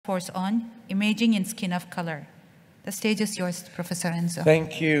Force on, imaging in skin of color. The stage is yours, Professor Enzo.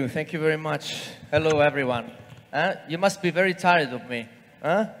 Thank you. Thank you very much. Hello, everyone. You must be very tired of me.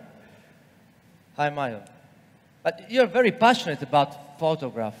 Hi, Mayo. But you're very passionate about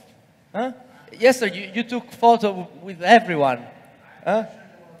photograph. Yesterday, you took photo with everyone.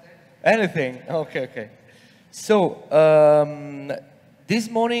 Anything? Okay, okay. So, this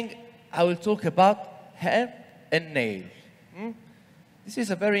morning, I will talk about hair and nail. This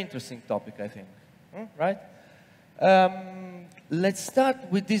is a very interesting topic, I think. Right? Let's start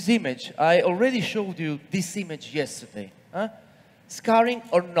with this image. I already showed you this image yesterday. Scarring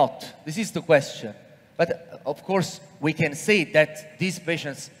or not? This is the question. But of course, we can say that these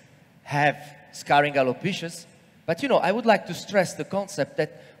patients have scarring alopecias. But you know, I would like to stress the concept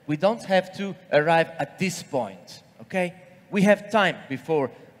that we don't have to arrive at this point. Okay? We have time before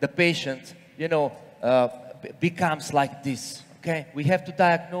the patient, you know, becomes like this. Okay? We have to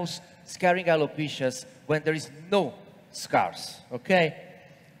diagnose scarring alopecias when there is no scars. Okay?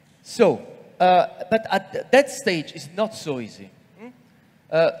 So, but at that stage, it's not so easy.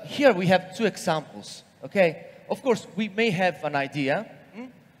 Here we have two examples. Okay? Of course, we may have an idea,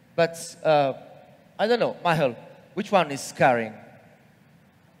 but I don't know, Michael, which one is scarring?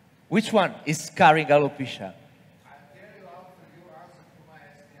 Which one is scarring alopecia?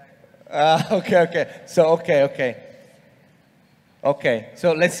 Okay, okay. So, okay. Okay,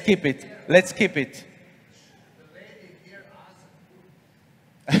 so let's skip it. Let's skip it. The lady here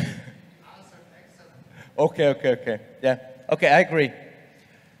answered excellent. Okay. Yeah. Okay, I agree.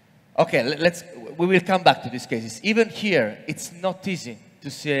 Okay, we will come back to these cases. Even here, it's not easy to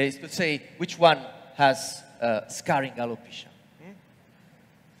say which one has scarring alopecia.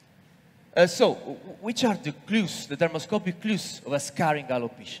 So, which are the clues, the dermoscopic clues of a scarring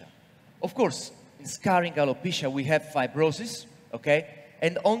alopecia? Of course, in scarring alopecia, we have fibrosis, okay?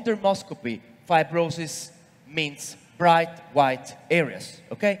 And on dermoscopy, fibrosis means bright white areas,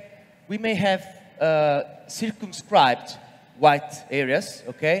 okay? We may have circumscribed white areas,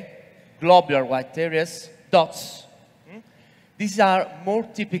 okay? Globular white areas, dots. These are more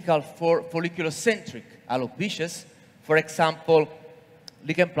typical for folliculocentric alopecias. For example,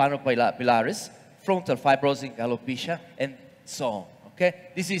 lichen planopilaris, frontal fibrosing alopecia, and so on, okay?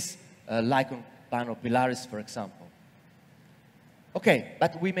 This is lichen planopilaris, for example. Okay,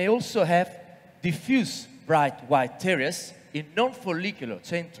 but we may also have diffuse bright white areas in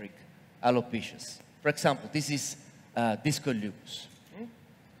non-folliculocentric alopecias. For example, this is discal lupus.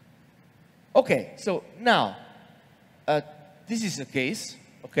 Okay, so now, this is a case,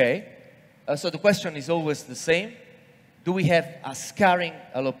 okay? So the question is always the same. Do we have a scarring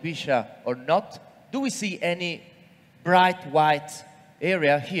alopecia or not? Do we see any bright white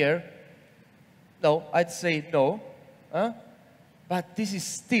area here? No, I'd say no. But this is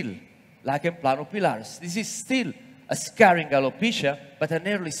still lichen planopilaris. This is still a scarring alopecia, but an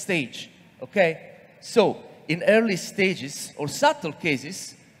early stage, okay? So, in early stages or subtle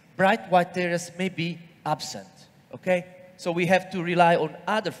cases, bright white areas may be absent, okay? So we have to rely on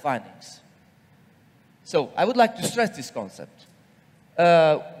other findings. So I would like to stress this concept.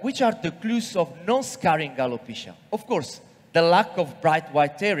 Which are the clues of non-scarring alopecia? Of course, the lack of bright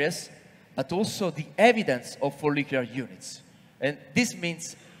white areas, but also the evidence of follicular units. And this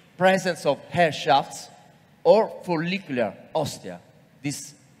means presence of hair shafts or follicular ostia,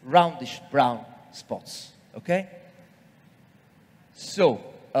 these roundish brown spots, okay? So,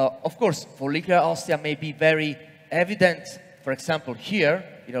 of course, follicular ostia may be very evident, for example, here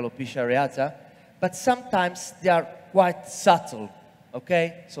in alopecia areata, but sometimes they are quite subtle,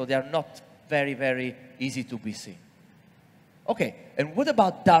 okay? So they are not very, very easy to be seen. Okay, and what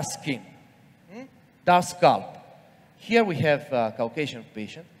about dark skin? Dark scalp. Here we have a Caucasian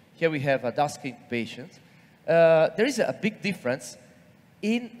patient. Here we have a dark-skinned patient. There is a big difference.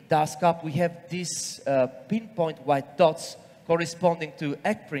 In dark scalp, we have these pinpoint white dots corresponding to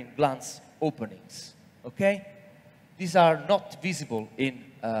eccrine glands openings, okay? These are not visible in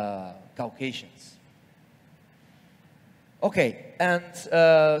Caucasians. Okay,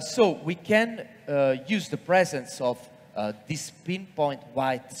 and so we can use the presence of these pinpoint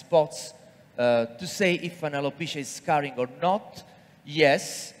white spots to say if an alopecia is scarring or not.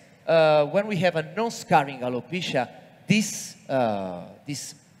 Yes, when we have a non-scarring alopecia, these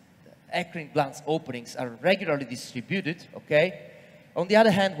eccrine glands openings are regularly distributed, okay? On the other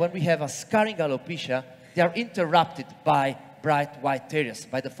hand, when we have a scarring alopecia, they are interrupted by bright white areas,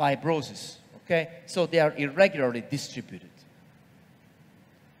 by the fibrosis, okay? So they are irregularly distributed.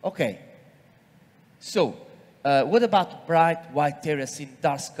 Okay, so what about bright white areas in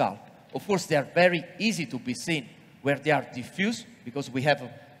dark scalp? Of course, they are very easy to be seen where they are diffuse, because we have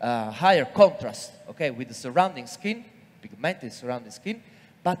higher contrast, okay, with the surrounding skin, pigmented surrounding skin.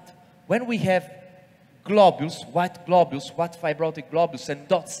 But when we have globules, white fibrotic globules and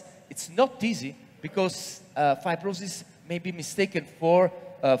dots, it's not easy because fibrosis may be mistaken for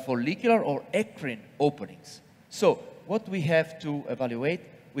follicular or eccrine openings. So what we have to evaluate,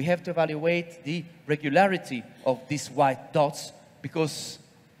 we have to evaluate the regularity of these white dots, because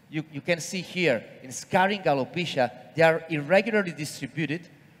you can see here in scarring alopecia, they are irregularly distributed.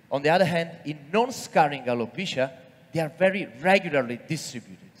 On the other hand, in non-scarring alopecia, they are very regularly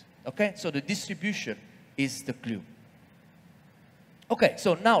distributed. Okay, so the distribution is the clue. Okay,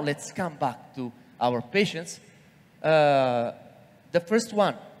 so now let's come back to our patients. The first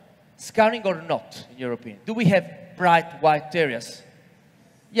one, scarring or not, in your opinion? Do we have bright white areas?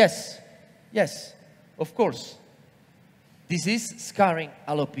 Yes, yes, of course. This is scarring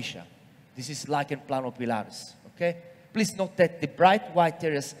alopecia. This is lichen planopilaris, okay? Please note that the bright white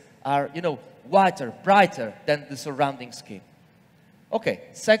areas are, you know, whiter, brighter than the surrounding skin. Okay,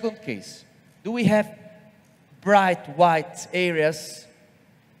 second case. Do we have bright white areas?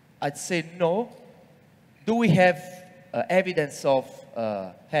 I'd say no. Do we have evidence of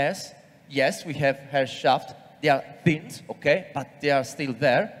hairs? Yes, we have hair shaft. They are thinned, okay, but they are still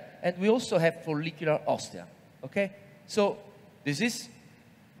there. And we also have follicular ostia, okay? So this is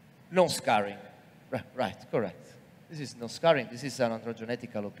no scarring. Right, correct. This is no scarring. This is an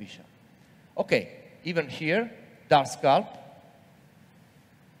androgenetic alopecia. Okay, even here, dark scalp.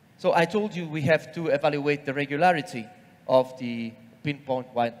 So I told you we have to evaluate the regularity of the pinpoint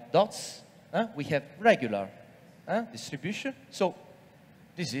white dots. We have regular distribution. So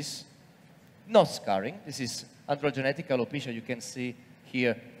this is not scarring. This is androgenetic alopecia. You can see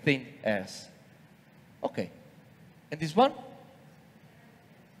here thin hairs. Okay. And this one?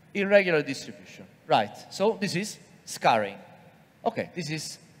 Irregular distribution. Right. So this is scarring. Okay. This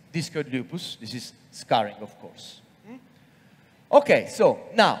is discoid lupus. This is scarring, of course. Okay. So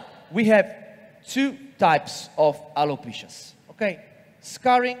now we have two types of alopecias. Okay.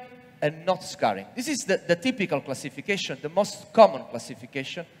 Scarring and not scarring. This is the typical classification, the most common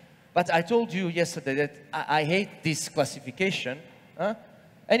classification. But I told you yesterday that I hate this classification.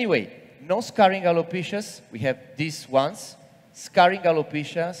 Anyway, no scarring alopecias, we have these ones. Scarring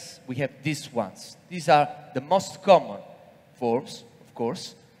alopecias, we have these ones. These are the most common forms, of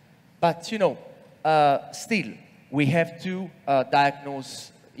course. But, you know, still, we have to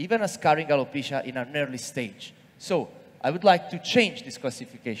diagnose even a scarring alopecia in an early stage. So I would like to change this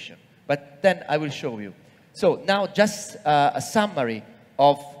classification, but then I will show you. So now just a summary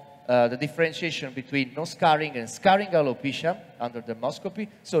of the differentiation between no scarring and scarring alopecia under dermoscopy.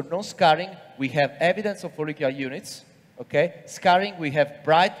 So no scarring, we have evidence of follicular units. Okay, scarring, we have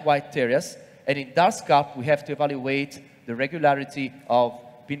bright white areas, and in dark scalp, we have to evaluate the regularity of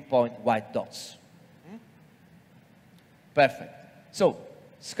pinpoint white dots. Perfect. So,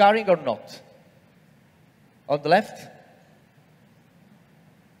 scarring or not? On the left?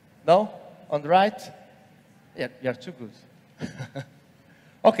 No? On the right? Yeah, you're too good.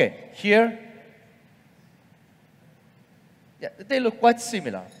 Okay, here. Yeah, they look quite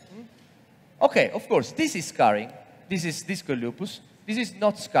similar. Okay, of course, this is scarring. This is discoid lupus. This is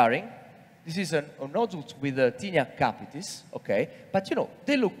not scarring. This is a nodule with a tinea capitis, okay? But, you know,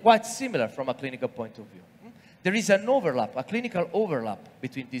 they look quite similar from a clinical point of view. There is an overlap, a clinical overlap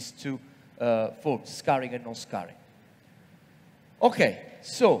between these two forms, scarring and non-scarring. Okay,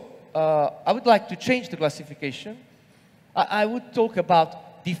 so I would like to change the classification. I would talk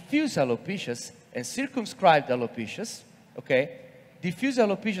about diffuse alopecias and circumscribed alopecias, okay? Diffuse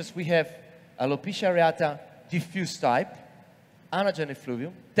alopecias, we have alopecia areata diffuse type, anagen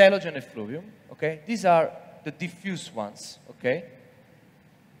effluvium, telogen effluvium, okay? These are the diffuse ones, okay?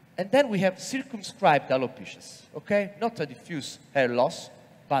 And then we have circumscribed alopecias, okay? Not a diffuse hair loss,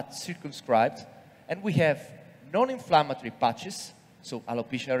 but circumscribed. And we have non-inflammatory patches, so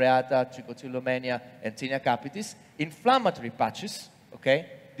alopecia areata, trichotillomania, and tinea capitis. Inflammatory patches, okay?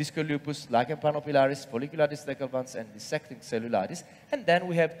 Discoid lupus, lichen planopilaris, follicularis decalvans, and dissecting cellularitis. And then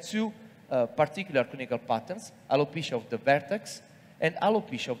we have two particular clinical patterns, alopecia of the vertex and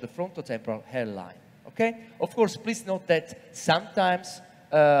alopecia of the frontotemporal hairline, okay? Of course, please note that sometimes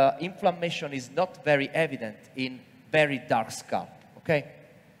inflammation is not very evident in very dark scalp, okay?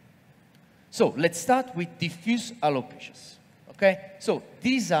 So let's start with diffuse alopecias, okay? So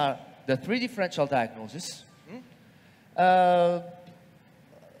these are the three differential diagnoses. I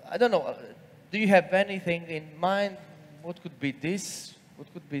don't know, do you have anything in mind? What could be this? What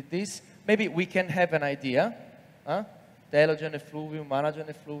could be this? Maybe we can have an idea. Telogen effluvium, anagen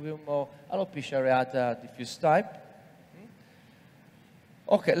effluvium, or alopecia areata diffuse type.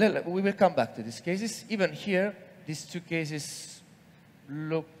 Okay, we will come back to these cases. Even here, these two cases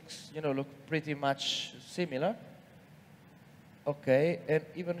look pretty much similar. Okay, and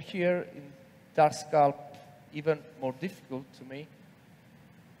even here in dark scalp, even more difficult to me.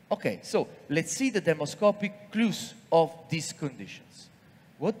 Okay, so let's see the dermoscopic clues of these conditions.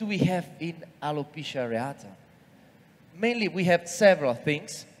 What do we have in alopecia areata? Mainly, we have several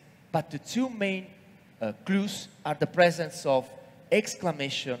things, but the two main clues are the presence of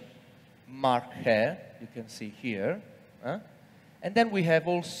exclamation mark hair, you can see here. And then we have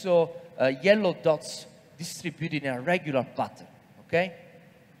also yellow dots distributed in a regular pattern, okay?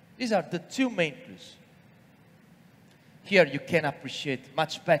 These are the two main clues. Here you can appreciate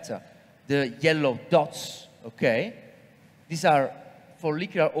much better the yellow dots, okay? These are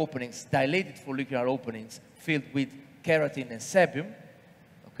follicular openings, dilated follicular openings filled with keratin and sebum,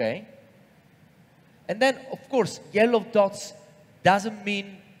 okay? And then, of course, yellow dots doesn't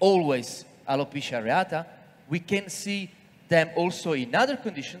mean always alopecia areata. We can see them also in other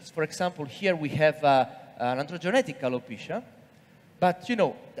conditions. For example, here we have an androgenetic alopecia. But, you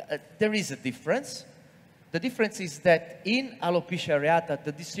know, there is a difference. The difference is that in alopecia areata,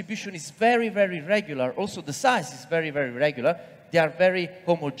 the distribution is very, very regular. Also, the size is very, very regular. They are very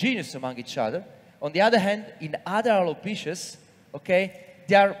homogeneous among each other. On the other hand, in other alopecias, okay,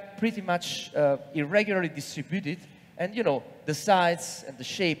 they are pretty much irregularly distributed. And, you know, the size and the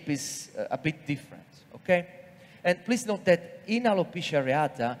shape is a bit different, okay? And please note that in alopecia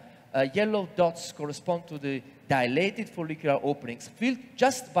areata, yellow dots correspond to the dilated follicular openings filled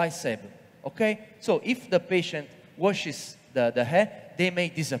just by sebum, okay? So if the patient washes the hair, they may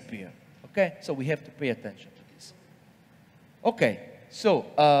disappear, okay? So we have to pay attention to this. Okay, so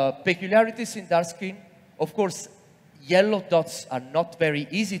peculiarities in dark skin. Of course, yellow dots are not very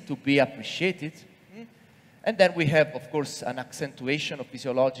easy to be appreciated. And then we have, of course, an accentuation of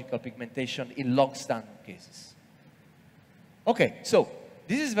physiological pigmentation in long-standing cases. Okay, so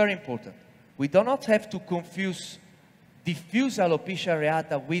this is very important. We do not have to confuse diffuse alopecia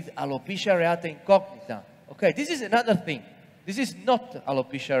areata with alopecia areata incognita. Okay, this is another thing. This is not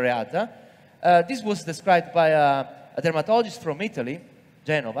alopecia areata. This was described by a dermatologist from Italy,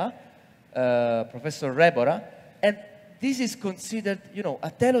 Genova, Professor Rebora, and this is considered, you know,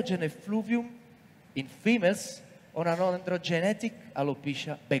 a telogen effluvium in females on an androgenetic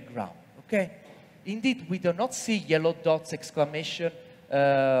alopecia background, okay? Indeed, we do not see yellow dots, exclamation,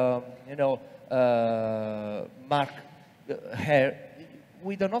 mark hair.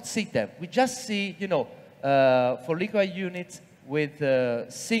 We do not see them. We just see, you know, follicular units with a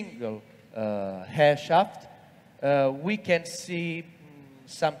single hair shaft. We can see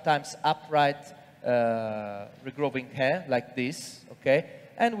sometimes upright regrowing hair like this, okay?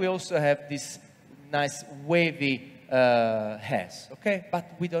 And we also have this nice wavy hairs, okay?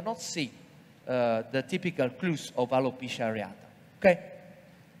 But we do not see the typical clues of alopecia areata, okay?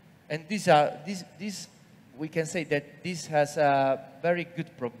 And these we can say that this has a very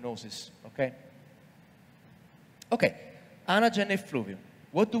good prognosis, okay? Okay, anagen effluvium.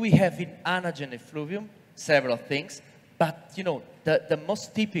 What do we have in anagen effluvium? Several things, but you know, the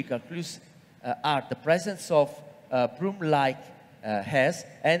most typical clues are the presence of broom-like hairs,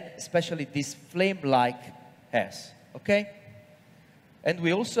 and especially these flame-like hairs, okay? And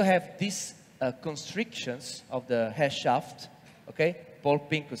we also have these constrictions of the hair shaft, okay? Paul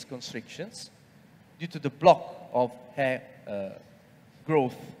Pincus constrictions, due to the block of hair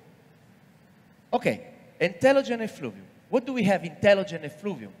growth. Okay, and telogen effluvium. What do we have in telogen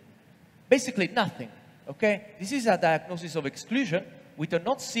effluvium? Basically nothing, okay? This is a diagnosis of exclusion. We do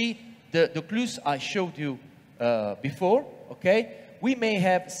not see the clues I showed you before, okay? We may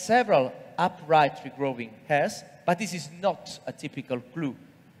have several upright regrowing hairs, but this is not a typical clue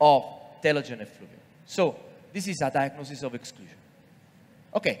of telogen effluvium. So this is a diagnosis of exclusion.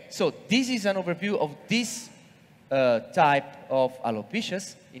 Okay, so this is an overview of this type of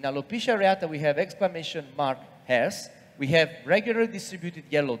alopecias. In alopecia areata, we have exclamation mark hairs. We have regularly distributed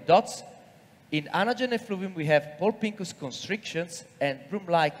yellow dots. In anagen effluvium, we have Paul Pincus constrictions and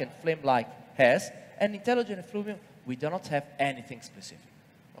broom-like and flame-like hairs. And in telogen effluvium, we do not have anything specific,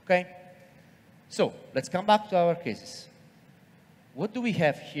 okay? So, let's come back to our cases. What do we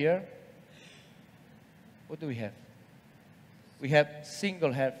have here? What do we have? We have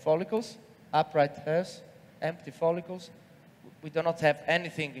single hair follicles, upright hairs, empty follicles. We do not have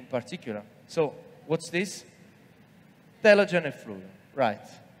anything in particular. So, what's this? Telogen effluvium, right,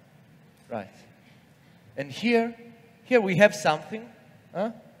 right. And here we have something,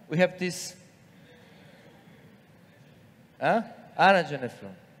 we have this, anagen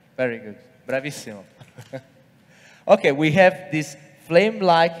effluvium, very good, bravissimo. Okay, we have this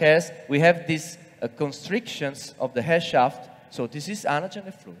flame-like hairs, we have these constrictions of the hair shaft. So this is anagen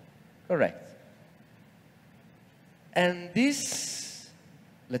effluvium, correct. And this,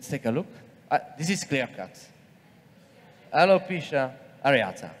 let's take a look. This is clear cut. Alopecia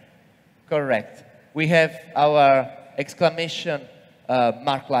areata, correct. We have our exclamation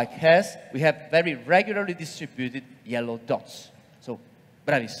mark-like hairs. We have very regularly distributed yellow dots. So,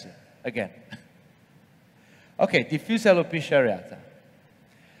 bravissimo, again. Okay, diffuse alopecia areata.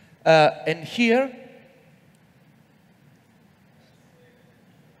 And here,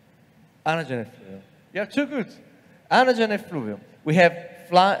 anagen effluvium. You're too good. Anagen effluvium. We have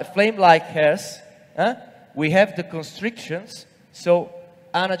flame-like hairs. We have the constrictions. So,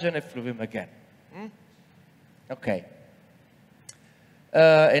 anagen effluvium again. Okay.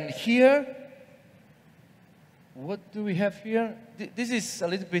 And here, what do we have here? This is a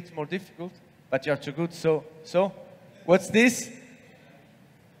little bit more difficult, but you're too good. So what's this?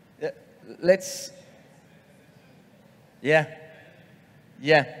 Let's, yeah.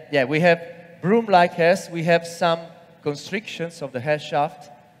 We have broom-like hairs. We have some constrictions of the hair shaft.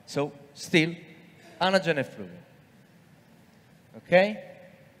 So still, anagen effluvium. Okay?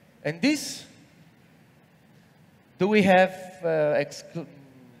 And this, do we have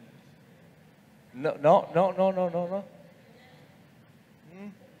no.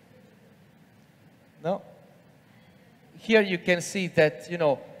 No. Here you can see that, you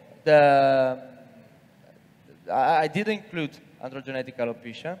know, I did include androgenetic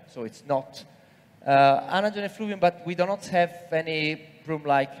alopecia, so it's not anagen effluvium, but we do not have any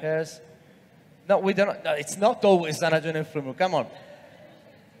broom-like hairs. No, we do not. No, it's not always anagen effluvium. Come on.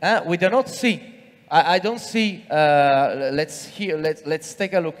 We do not see. I don't see. Let's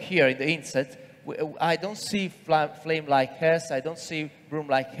take a look here in the inset. I don't see flame-like hairs. I don't see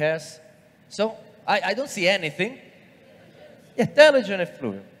broom-like hairs. So I don't see anything. Yeah, telogen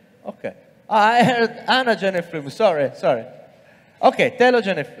effluvium. Okay. I heard anagen effluvium. Sorry. Okay,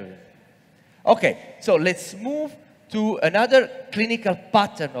 telogen effluvium. Okay, so let's move to another clinical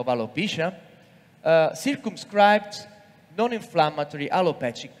pattern of alopecia, circumscribed non-inflammatory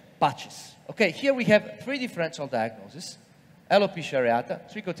allopathic patches. Okay, here we have three differential diagnoses: alopecia areata,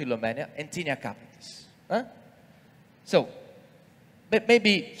 trichotillomania, and tinea capitis. So,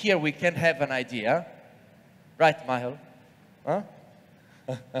 maybe here we can have an idea. Right, Michael?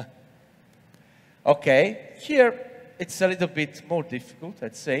 Okay, here it's a little bit more difficult,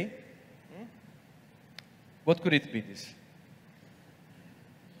 let's say. What could it be, this?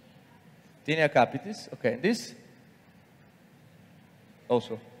 Tinea capitis, okay, and this?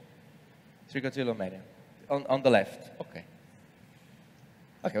 Also, trichotillomania, on the left, okay.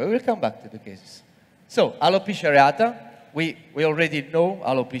 Okay, we will come back to the cases. So, alopecia areata, we already know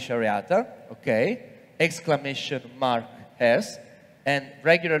alopecia areata, okay. Exclamation mark hairs, and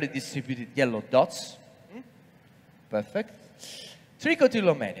regularly distributed yellow dots. Perfect.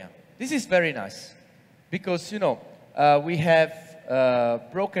 Trichotillomania. This is very nice, because, you know, we have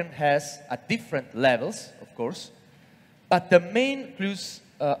broken hairs at different levels, of course, but the main clues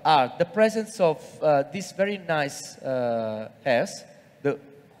are the presence of these very nice hairs, the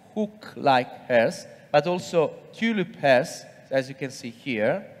hook-like hairs, but also tulip hairs, as you can see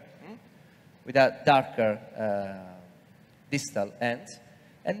here, with a darker distal end.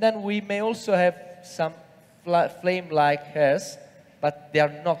 And then we may also have some flame-like hairs, but they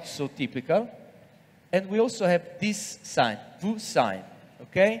are not so typical. And we also have this sign, V sign,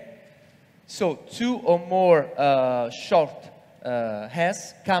 okay? So two or more short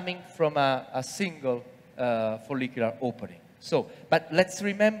hairs coming from a single follicular opening. So, but let's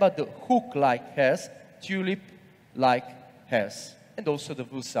remember the hook-like hairs, tulip-like hairs, and also the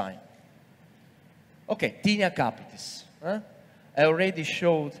V sign. Okay, tinea capitis. I already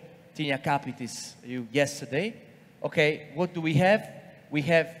showed tinea capitis you yesterday. Okay, what do we have? We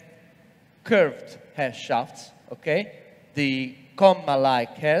have curved hair shafts, okay? The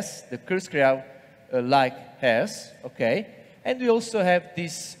comma-like hairs, the Kurzgesell-like hairs, okay? And we also have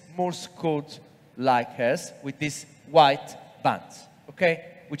these Morse code-like hairs with these white bands, okay?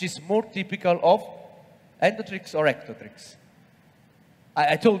 Which is more typical of endotrix or ectotrix.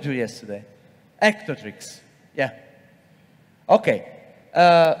 I told you yesterday. Ectotrix, yeah. Okay,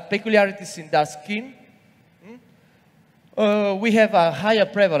 peculiarities in dark skin. We have a higher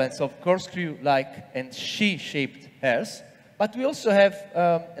prevalence of corkscrew-like and she-shaped hairs, but we also have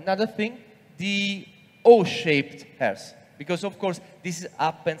another thing, the O-shaped hairs, because of course this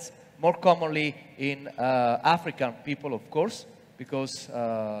happens more commonly in African people, of course, because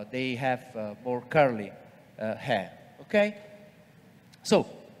they have more curly hair, okay? So,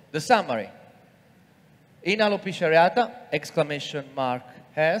 the summary. In alopecia areata, exclamation mark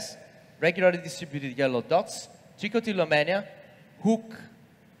hairs, regularly distributed yellow dots, trichotillomania, hook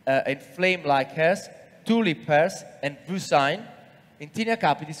and flame-like hairs, tulip hairs, and V sign. In tinea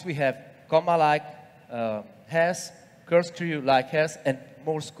capitis, we have comma-like hairs, corkscrew-like hairs, and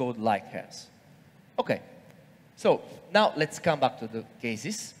Morse code-like hairs. Okay, so now let's come back to the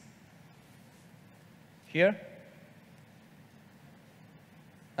cases. Here.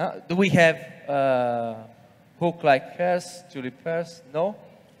 Do we have hook-like hairs, tulip hairs? No.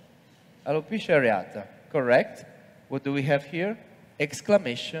 Alopecia areata, correct. What do we have here?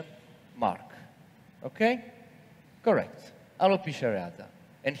 Exclamation mark. Okay? Correct. Alopecia areata.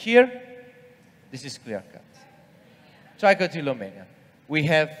 And here, this is clear cut. Trichotillomania. We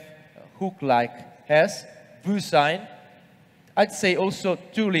have hook-like hairs, V sign. I'd say also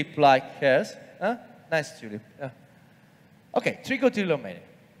tulip-like hairs. Nice tulip. Okay, trichotillomania.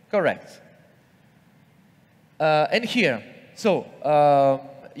 Correct. And here, so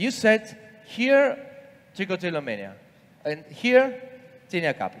you said here trichotillomania, and here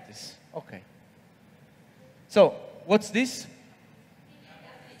tinea capitis. Okay. So what's this?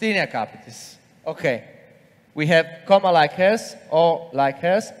 Tinea capitis. Okay. We have comma-like hairs, O-like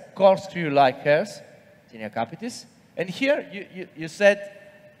hairs, corkscrew-like hairs, tinea capitis. And here you said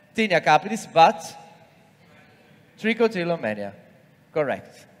tinea capitis, but trichotillomania.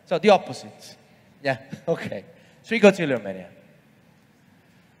 Correct. So the opposite. Yeah, okay. Trichotillomania.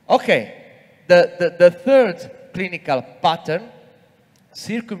 Okay, the third clinical pattern,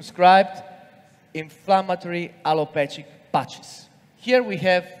 circumscribed inflammatory allopathic patches. Here we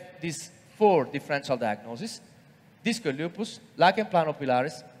have these 4 differential diagnoses: disco lupus, lichen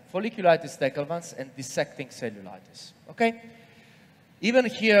planopilaris, folliculitis decalvans, and dissecting cellulitis. Okay? Even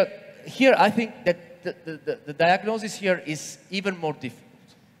here I think that the diagnosis here is even more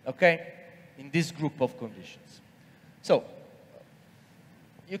difficult, okay, in this group of conditions. So,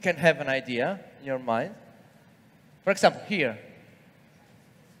 you can have an idea in your mind. For example, here,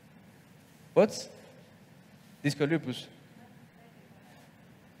 what's disco lupus?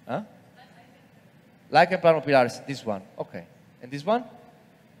 Huh? Lichen planopilaris, this one, okay. And this one?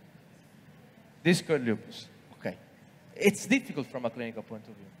 Disco lupus, okay. It's difficult from a clinical point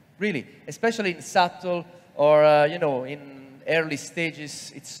of view. Really, especially in subtle or, you know, in early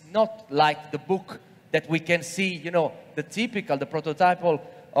stages, it's not like the book that we can see, you know, the typical, the prototypal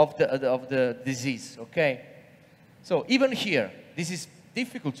of the disease, okay? So even here, this is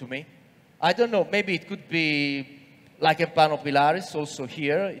difficult to me. I don't know, maybe it could be lichen planopilaris also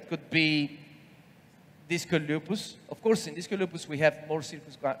here. It could be disco lupus. Of course, in disco lupus, we have more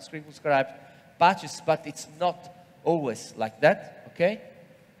circumscribed patches, but it's not always like that, okay?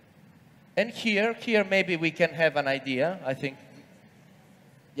 And here maybe we can have an idea, I think.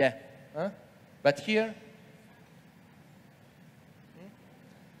 Yeah, but here.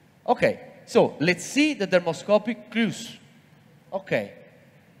 Okay, so let's see the dermoscopic clues. Okay,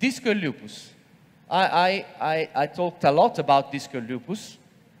 disco lupus. I talked a lot about disco lupus.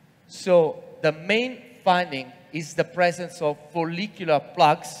 So the main finding is the presence of follicular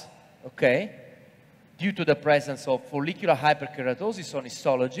plugs, okay, due to the presence of follicular hyperkeratosis on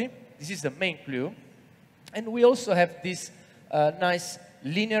histology. This is the main clue. And we also have these nice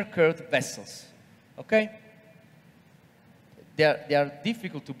linear curved vessels, okay? They are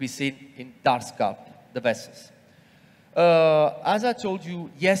difficult to be seen in dark scalp, the vessels. As I told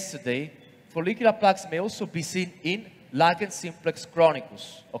you yesterday, follicular plugs may also be seen in lichen simplex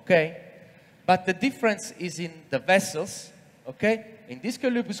chronicus, okay? But the difference is in the vessels, okay? In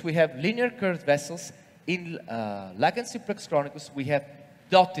disco lupus, we have linear curved vessels. In lichen simplex chronicus, we have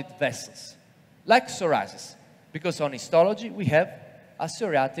dotted vessels, like psoriasis, because on histology we have a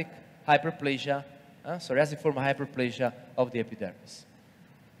psoriatic hyperplasia, psoriatic form of hyperplasia of the epidermis.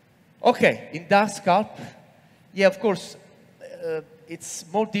 Okay, in dark scalp, yeah, of course, it's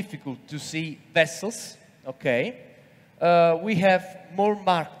more difficult to see vessels, okay? We have more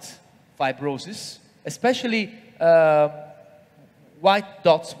marked fibrosis, especially white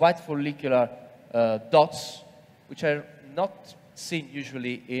dots, white follicular dots, which are not seen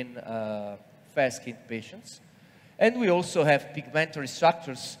usually in fair-skinned patients. And we also have pigmentary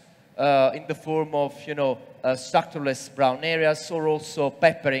structures in the form of, you know, structureless brown areas or also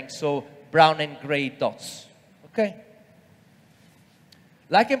peppering, so brown and gray dots, okay?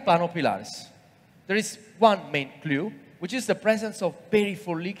 Lichen planopilaris, there is one main clue, which is the presence of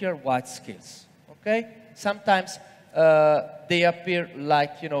perifollicular white scales, okay? Sometimes they appear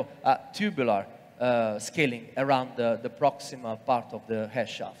like, you know, tubular scaling around the proximal part of the hair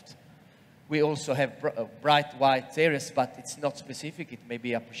shaft. We also have bright white areas, but it's not specific. It may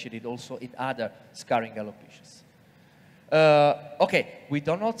be appreciated also in other scarring alopecias. Okay, we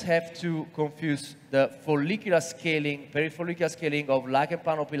do not have to confuse the follicular scaling, perifollicular scaling of lichen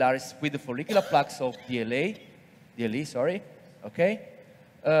planopilaris with the follicular plaques of DLE, sorry, okay?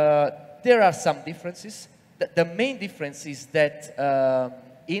 There are some differences. The main difference is that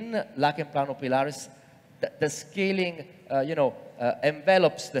in lichen planopilaris, the scaling,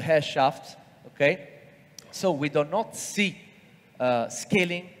 envelops the hair shaft, okay? So we do not see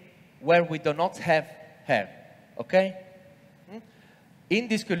scaling where we do not have hair, okay? In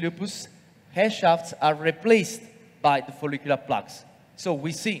discal lupus, hair shafts are replaced by the follicular plaques. So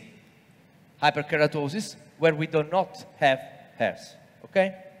we see hyperkeratosis where we do not have hairs,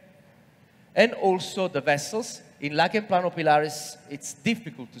 okay? And also the vessels. In lichen planopilaris, it's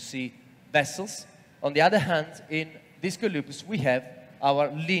difficult to see vessels. On the other hand, in discal lupus, we have our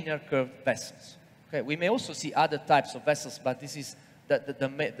linear curved vessels. Okay, we may also see other types of vessels, but this is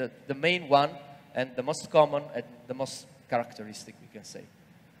the main one and the most common and the most characteristic, we can say.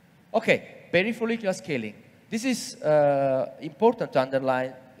 Okay, perifollicular scaling. This is important to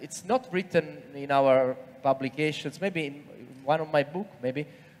underline. It's not written in our publications, maybe in one of my books, maybe,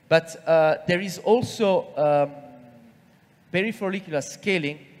 but there is also perifollicular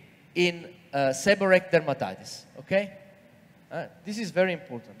scaling in seborrheic dermatitis, okay? This is very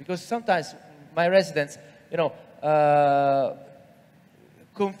important because sometimes my residents,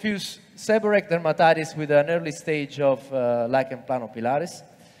 confuse seborrheic dermatitis with an early stage of lichen planopilaris.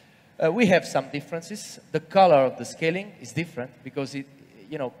 We have some differences. The color of the scaling is different because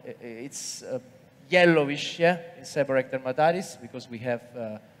it's yellowish, yeah, in seborrheic dermatitis because we have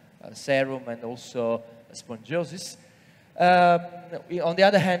serum and also spongiosis. On the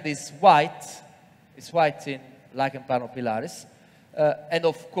other hand, it's white. It's white in lichen planopilaris, and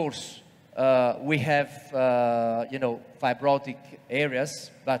of course we have fibrotic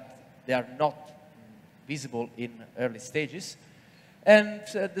areas, but they are not visible in early stages. And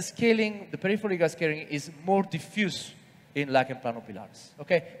the scaling, the perifollicular scaling, is more diffuse in lichen planopilaris.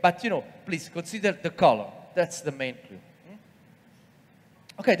 Okay, but please consider the color. That's the main clue.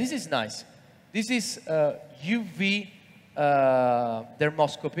 Okay, this is nice. This is UV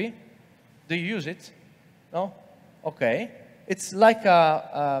dermoscopy. Do you use it? No? Okay. It's like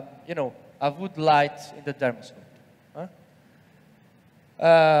a wood light in the dermoscope. Huh?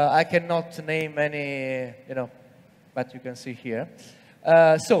 I cannot name any, but you can see here.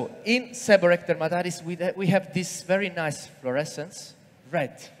 So in seborrheic dermatitis, we have this very nice fluorescence,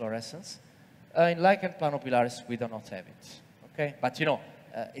 red fluorescence. In lichen planopilaris, we do not have it. Okay, but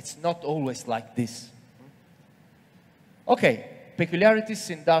it's not always like this. Okay, peculiarities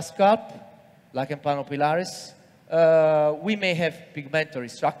in dark scalp, lichen planopilaris. We may have pigmentary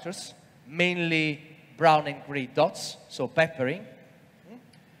structures, mainly brown and gray dots, so peppering.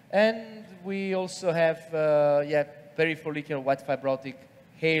 And we also have, perifollicular white fibrotic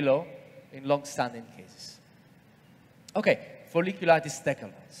halo in long-standing cases. Okay, folliculitis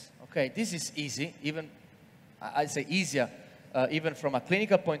decalvans. Okay, this is easy, even, I'd say easier, even from a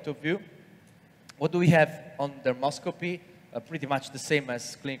clinical point of view. What do we have on dermoscopy? Pretty much the same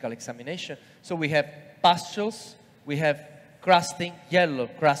as clinical examination. So we have pustules, we have crusting, yellow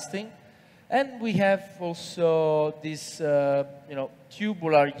crusting, and we have also this,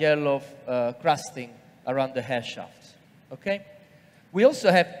 tubular yellow crusting around the hair shaft. Okay? We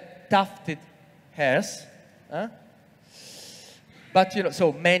also have tufted hairs, but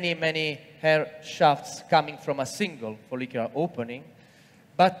so many hair shafts coming from a single follicular opening,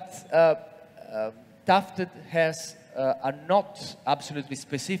 but tufted hairs are not absolutely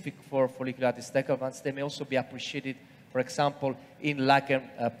specific for folliculitis decalvans. They may also be appreciated, for example, in lichen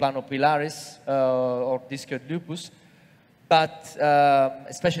planopilaris or discal lupus, but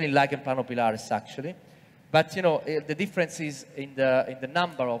especially in lichen planopilaris, actually. But the difference is in the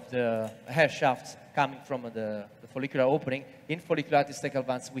number of the hair shafts coming from the follicular opening. In folliculitis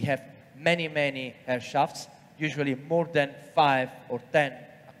decalvans, we have many hair shafts, usually more than 5 or 10,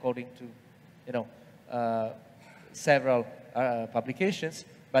 according to several publications.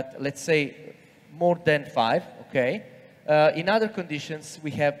 But let's say more than 5. Okay. In other conditions,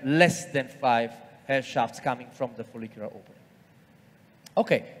 we have less than 5 hair shafts coming from the follicular opening.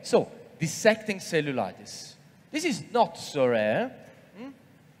 Okay, so dissecting cellulitis. This is not so rare.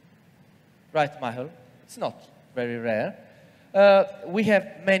 Right, Michael? It's not very rare. We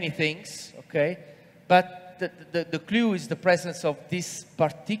have many things, okay? But the clue is the presence of these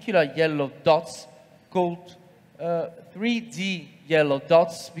particular yellow dots called 3D yellow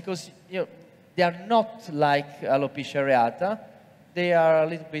dots because they are not like alopecia areata. They are a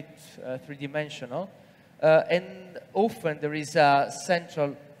little bit three-dimensional. And often there is a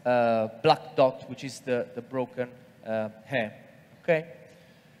central black dot, which is the broken hair. Okay?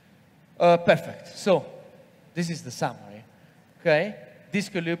 Perfect. So, this is the summary. Okay?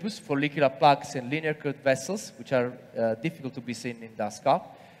 Discal lupus, follicular plaques, and linear curved vessels, which are difficult to be seen in the scalp.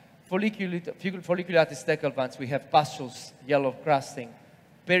 Folliculitis decalvans, we have pustules, yellow crusting,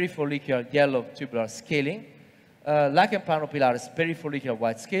 perifollicular yellow tubular scaling, lichen planopilaris, perifollicular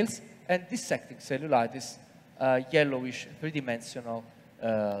white scales, and dissecting cellulitis, yellowish three-dimensional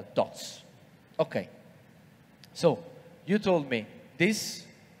dots. Okay. So, you told me this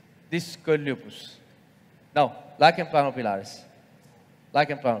discal lupus. No, lichen planopilaris.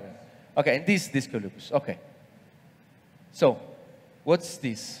 Lichen planopilaris. Okay, and this discal lupus. Okay. So, what's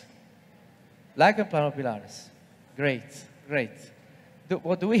this? Lichen planopilaris. Great, great.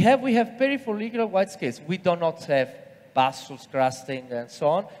 What do we have? We have perifollicular white scales. We do not have pustules, crusting, and so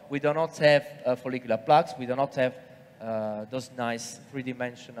on. We do not have follicular plaques. We do not have those nice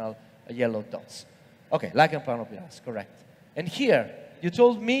three-dimensional yellow dots. Okay, lichen planopilaris, correct. And here, you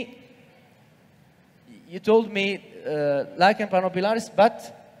told me lichen planopilaris,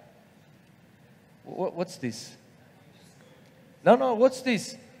 but what's this? No, what's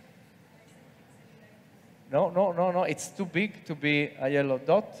this? No, it's too big to be a yellow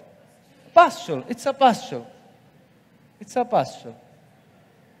dot. Pustule, it's a pustule. It's a pustule.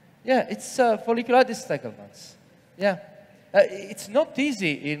 Yeah, it's folliculitis decalvans. Yeah. It's not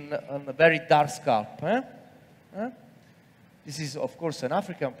easy on a very dark scalp. Huh? This is, of course, an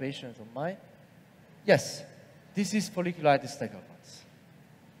African patient of mine. Yes, this is folliculitis decalvans.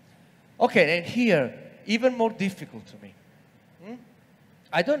 Okay, and here, even more difficult to me.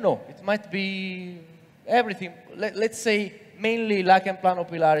 I don't know. It might be everything. Let's say mainly lichen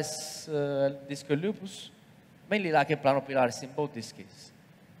planopilaris discal lupus. Mainly lichen planopilaris in both these cases.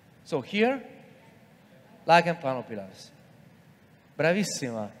 So here, lichen planopilaris.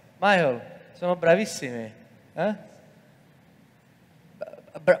 Bravissima. Michael, sono bravissimi.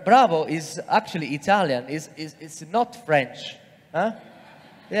 Bravo is actually Italian. It's not French. Huh?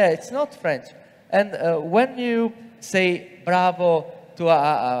 Yeah, it's not French. And when you say bravo to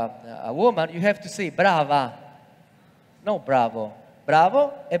a woman, you have to say brava. No bravo.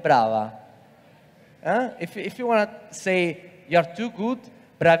 Bravo e brava. If you want to say you're too good,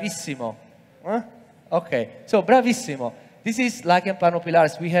 bravissimo. Okay, so bravissimo. This is lichen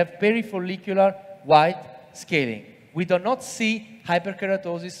planopilaris. We have perifollicular white scaling. We do not see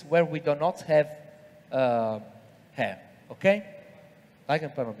hyperkeratosis where we do not have hair. Okay? Lichen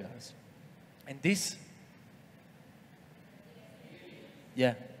planopilaris. And this,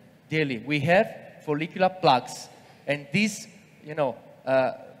 yeah, daily. We have follicular plaques. And these,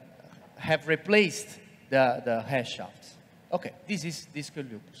 have replaced the hair shafts. Okay, this is discal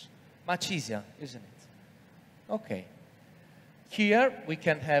lupus. Much easier, isn't it? Okay. Here we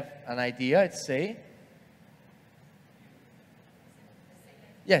can have an idea, let's say.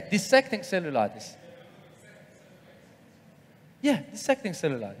 Yeah, dissecting cellulitis. Yeah, dissecting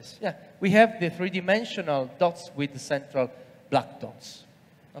cellulitis. Yeah, we have the three-dimensional dots with the central black dots.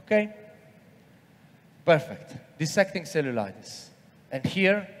 Okay? Perfect. Dissecting cellulitis. And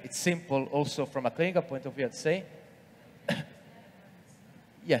here, it's simple also from a clinical point of view, I'd say.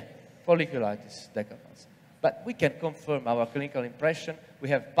 Yeah, folliculitis decalvans. But we can confirm our clinical impression. We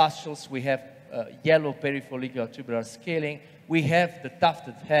have pustules, we have yellow perifollicular tubular scaling, we have the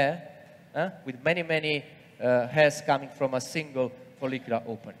tufted hair with many hairs coming from a single follicular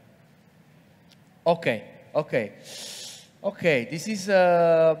opening. Okay, this is,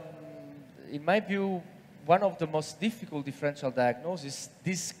 in my view, one of the most difficult differential diagnoses,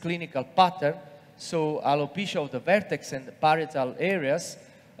 this clinical pattern. So alopecia of the vertex and the parietal areas,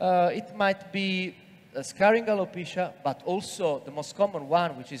 it might be a scarring alopecia, but also the most common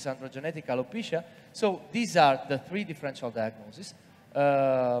one, which is androgenetic alopecia. So these are the three differential diagnoses.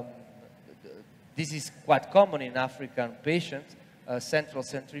 This is quite common in African patients, central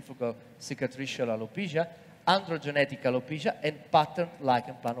centrifugal cicatricial alopecia, androgenetic alopecia, and patterned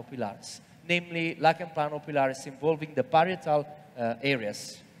lichen planopilaris, namely lichen planopilaris involving the parietal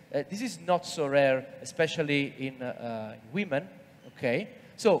areas. This is not so rare, especially in women, okay?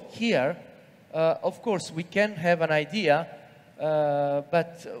 So here, of course, we can have an idea,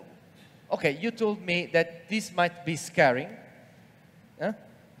 but, okay, you told me that this might be scarring,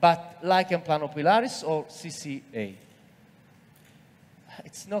 but lichen planopilaris or CCA?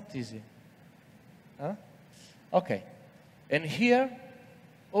 It's not easy. Okay, and here,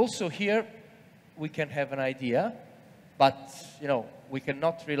 also here, we can have an idea, but, we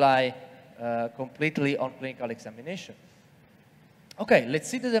cannot rely completely on clinical examination. Okay, let's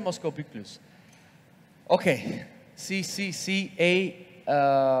see the demoscopic clues. Okay, CCCA,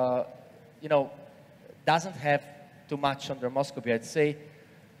 you know, doesn't have too much on dermoscopy, I'd say.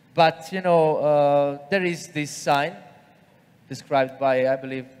 But, you know, there is this sign described by, I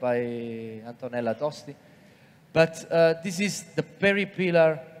believe, by Antonella Tosti. But this is the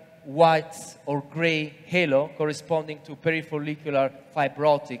peripillar white or gray halo corresponding to perifollicular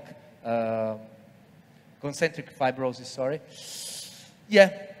fibrotic, concentric fibrosis, sorry. Yeah,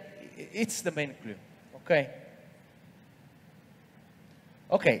 it's the main clue, okay?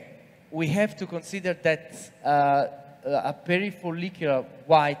 Okay, we have to consider that a perifollicular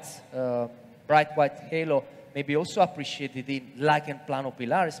white, bright white halo may be also appreciated in lichen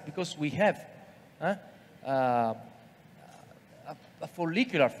planopilaris because we have a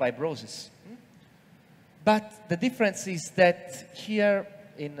follicular fibrosis. But the difference is that here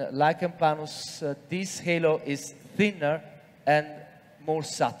in lichen planus, this halo is thinner and more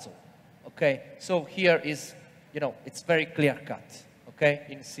subtle, okay? So here is, you know, it's very clear-cut, okay,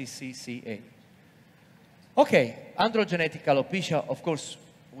 in CCCA. Okay, androgenetic alopecia, of course,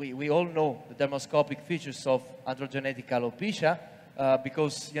 we all know the dermoscopic features of androgenetic alopecia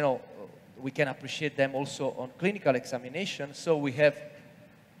because, you know, we can appreciate them also on clinical examination. So we have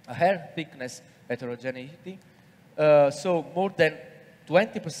a hair thickness heterogeneity. So more than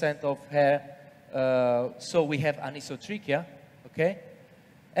 20% of hair, so we have anisotrichia, okay?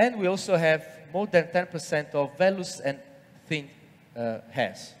 And we also have more than 10% of vellus and thin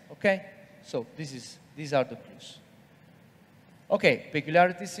hairs, okay? So these are the clues. Okay,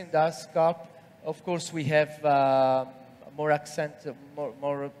 peculiarities in dark scalp. Of course, we have more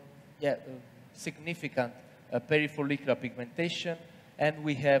significant perifollicular pigmentation, and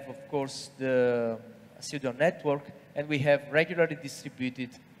we have, of course, the pseudo network, and we have regularly distributed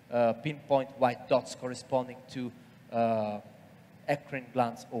pinpoint white dots corresponding to eccrine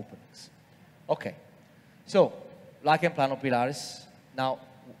glands openings. Okay, so lichen planopilaris, now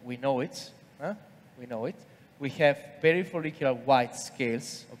we know it, we know it. We have perifollicular white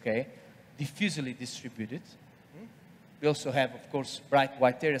scales, okay, diffusely distributed. We also have, of course, bright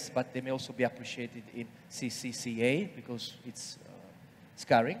white areas, but they may also be appreciated in CCCA because it's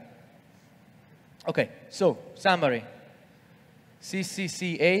scarring. Okay, so summary.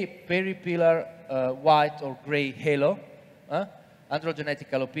 CCCA, peripillar white or gray halo, androgenetic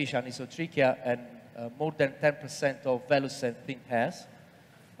alopecia, anisotrichia, and more than 10% of vellus and thin hairs.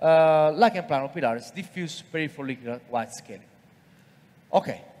 Lichen planopilaris, diffuse perifollicular white scaling.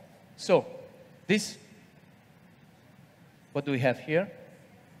 Okay, so this, what do we have here?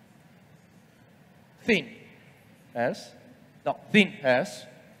 Thin hairs, no, thin hairs,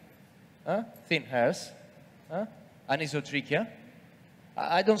 thin hairs, anisotrichia.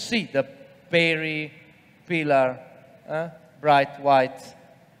 I don't see the peripillar bright white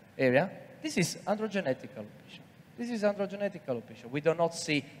area. This is androgenetic alopecia. This is androgenetic alopecia. We do not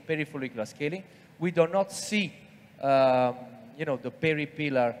see perifollicular scaling. We do not see, you know, the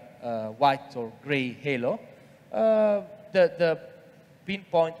peripillar white or gray halo. The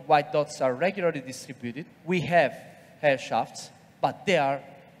pinpoint white dots are regularly distributed. We have hair shafts, but they are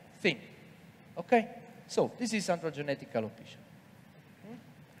thin. Okay? So this is androgenetic alopecia.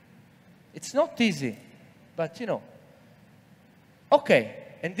 It's not easy, but you know. Okay,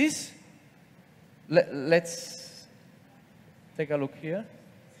 and this, let's take a look here.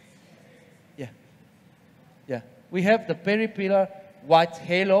 Yeah. Yeah. We have the peripillar white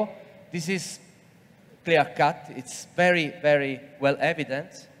halo. This is clear cut. It's very, very well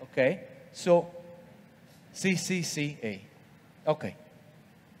evident. Okay. So, CCCA. Okay.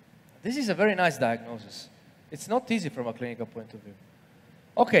 This is a very nice diagnosis. It's not easy from a clinical point of view.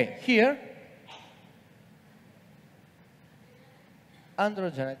 Okay, here,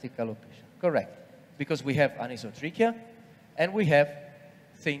 androgenetic alopecia. Correct. Because we have anisotrichia and we have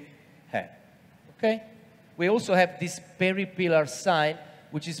thin hair. Okay? We also have this peripillar sign,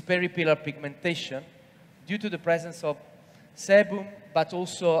 which is peripillar pigmentation, due to the presence of sebum, but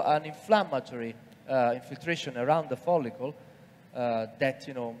also an inflammatory infiltration around the follicle that,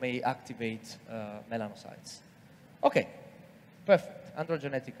 you know, may activate melanocytes. Okay, perfect.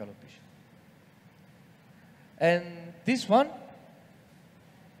 Androgenetic alopecia. And this one,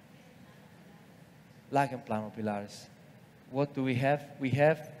 lichen planopilaris. What do we have? We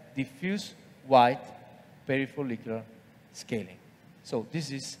have diffuse white perifollicular scaling. So this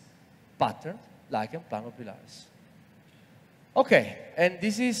is patterned lichen planopilaris. Okay, and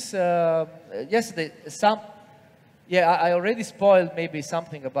this is yesterday I already spoiled maybe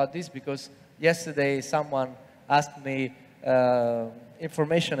something about this because yesterday someone asked me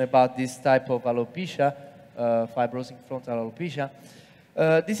information about this type of alopecia, fibrosing frontal alopecia.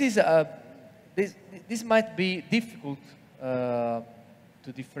 This might be difficult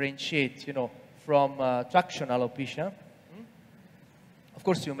to differentiate, you know, from traction alopecia. Of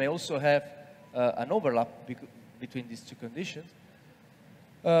course, you may also have an overlap between these two conditions.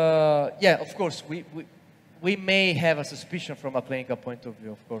 Yeah, of course, we may have a suspicion from a clinical point of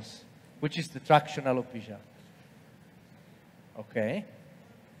view, of course, which is the traction alopecia. Okay.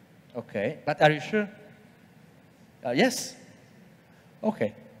 Okay, but are you sure? Yes?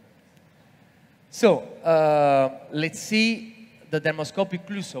 Okay. So, let's see the dermoscopic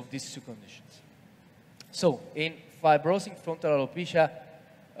clues of these two conditions. So, in fibrosing frontal alopecia,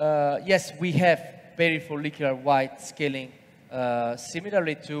 yes, we have perifollicular white scaling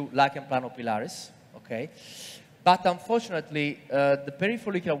similarly to lichen planopilaris, okay? But unfortunately, the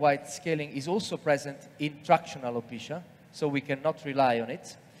perifollicular white scaling is also present in traction alopecia, so we cannot rely on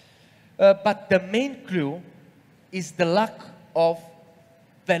it. But the main clue is the lack of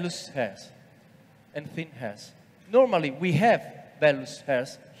vellus hairs and thin hairs. Normally, we have vellus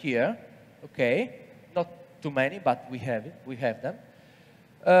hairs here, okay? Not too many, but we have it. We have them.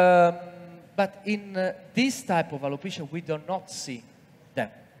 But in this type of alopecia, we do not see them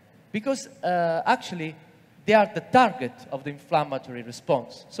because actually they are the target of the inflammatory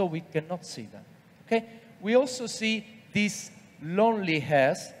response, so we cannot see them. Okay? We also see these lonely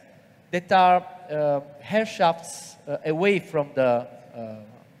hairs that are hair shafts away from the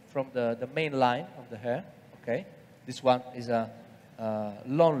main line of the hair. Okay, this one is a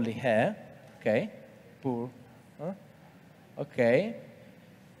lonely hair. Okay, poor. Huh? Okay,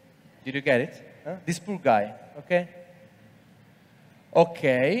 did you get it? Huh? This poor guy. Okay.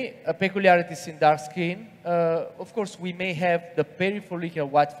 Okay, peculiarities in dark skin. Of course, we may have the perifollicular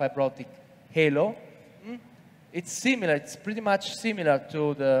white fibrotic halo. It's similar, it's pretty much similar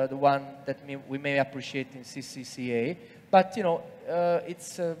to the one that we may appreciate in CCCA, but you know,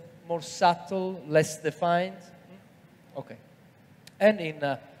 it's more subtle, less defined. Okay. And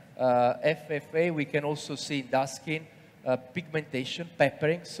in FFA, we can also see in dark skin pigmentation,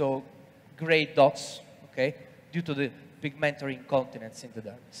 peppering, so gray dots, okay, due to the pigmentary incontinence in the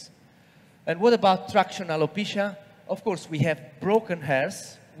dermis. And what about traction alopecia? Of course, we have broken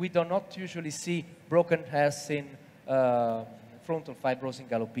hairs. We do not usually see broken hairs in frontal fibrosing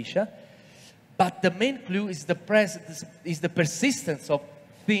alopecia. But the main clue is the persistence of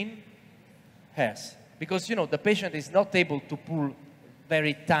thin hairs. Because, you know, the patient is not able to pull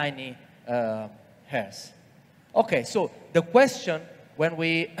very tiny hairs. Okay, so the question when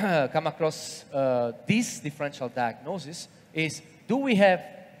we come across this differential diagnosis is, do we have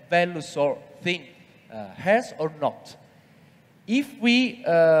vellus or thin hairs or not? If we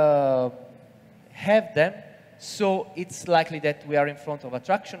have them, so it's likely that we are in front of a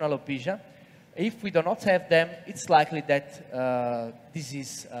traction alopecia. If we do not have them, it's likely that this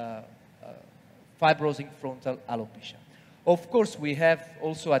is fibrosing frontal alopecia. Of course, we have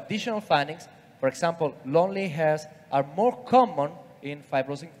also additional findings. For example, lonely hairs are more common in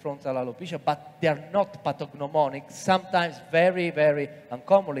fibrosing frontal alopecia, but they are not pathognomonic. Sometimes very, very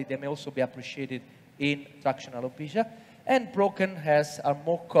uncommonly, they may also be appreciated in traction alopecia. And broken hairs are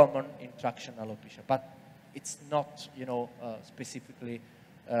more common in traction alopecia, but it's not, you know, specifically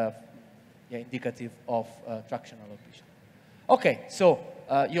indicative of traction alopecia. Okay, so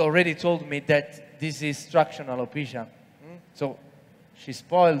you already told me that this is traction alopecia. So she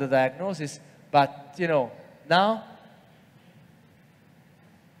spoiled the diagnosis, but, you know, now,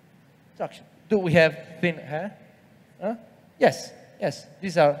 traction. Do we have thin hair? Yes, yes,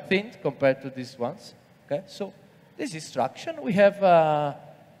 these are thin compared to these ones. Okay, so this is traction. We have,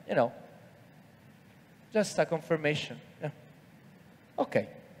 you know, just a confirmation. Yeah. Okay.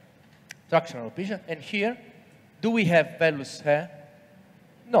 Traction alopecia. And here, do we have vellus hair?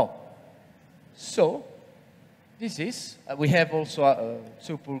 No. So, this is, we have also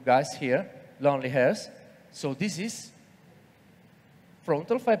two poor guys here, lonely hairs. So this is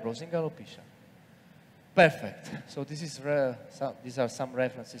frontal fibrosing alopecia. Perfect. So this is these are some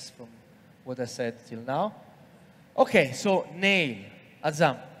references from what I said till now. Okay, so nail,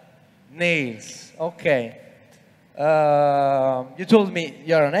 Azam, nails. Okay. You told me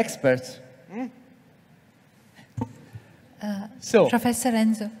you're an expert. So, Professor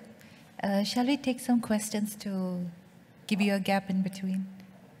Enzo, shall we take some questions to give you a gap in between?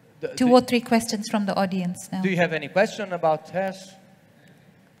 Two or three questions from the audience now. Do you have any question about hairs?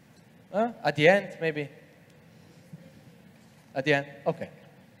 At the end, maybe? At the end? Okay.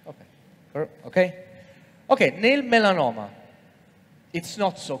 Okay. Okay. Okay, nail melanoma. It's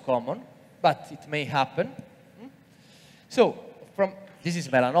not so common, but it may happen. So, this is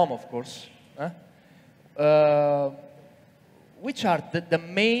melanoma, of course. which are the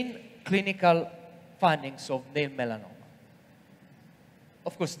main clinical findings of nail melanoma?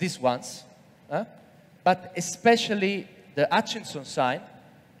 Of course, these ones, but especially the Hutchinson sign,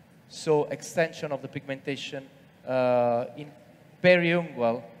 so extension of the pigmentation in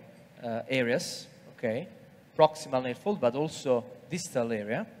periungual areas, okay, proximal nail fold, but also distal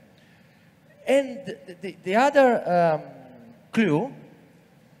area. And the other clue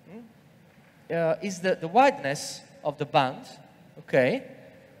is the wideness of the band, okay,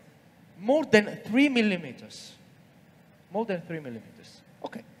 more than 3 millimeters. More than 3 millimeters.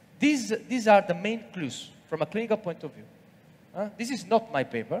 Okay. These are the main clues from a clinical point of view. This is not my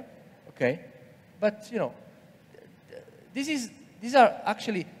paper, okay, but you know, these are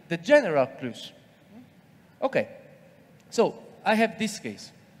actually the general clues. Okay. So I have this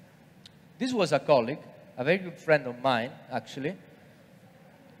case. This was a colleague, a very good friend of mine, actually.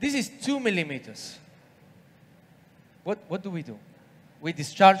 This is 2 millimeters. What do? We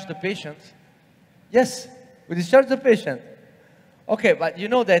discharge the patient. Yes, we discharge the patient. Okay, but you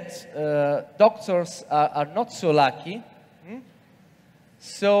know that doctors are not so lucky.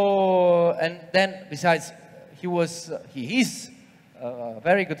 So, and then besides, he is a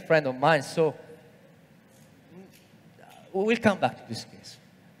very good friend of mine, so we'll come back to this case.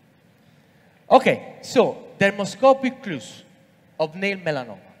 Okay, so dermoscopic clues of nail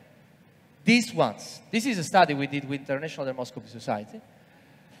melanoma. These ones. This is a study we did with International Dermoscopy Society.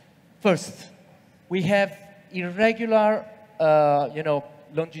 First, we have irregular,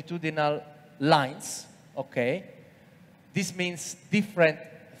 longitudinal lines, okay? This means different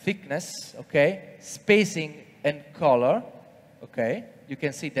thickness, okay? Spacing and color, okay? You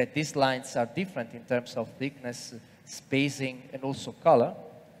can see that these lines are different in terms of thickness, spacing, and also color,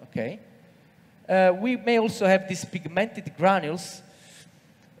 okay? We may also have these pigmented granules,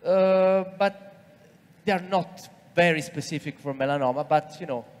 but they are not very specific for melanoma, but, you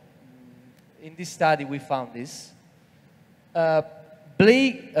know, in this study we found this.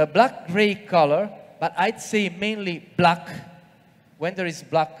 Black-gray color, but I'd say mainly black. When there is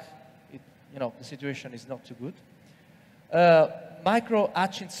black, the situation is not too good.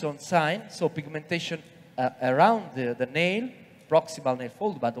 Micro-Hutchinson sign, so pigmentation around the nail, proximal nail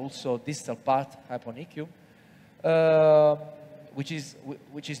fold, but also distal part, hyponychium, which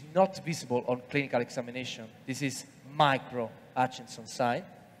is not visible on clinical examination. This is micro-Hutchinson sign.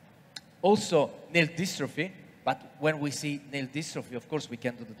 Also, nail dystrophy, but when we see nail dystrophy, of course, we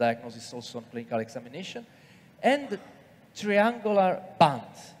can do the diagnosis also on clinical examination. And triangular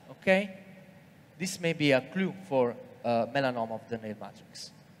band, okay? This may be a clue for melanoma of the nail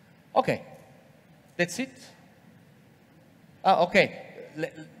matrix. Okay, that's it. Okay,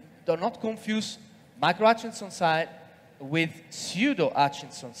 do not confuse micro-Hutchinson sign with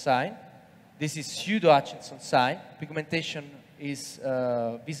pseudo-Hutchinson sign. This is pseudo-Hutchinson sign. Pigmentation is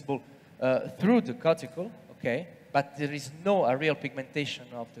visible through the cuticle, okay? But there is no real pigmentation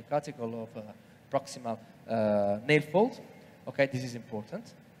of the cuticle of proximal nail fold. Okay, this is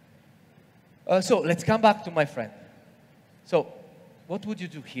important. So let's come back to my friend. So what would you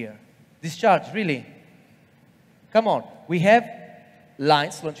do here? Discharge, really? Come on. We have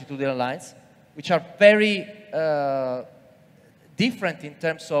lines, longitudinal lines, which are very different in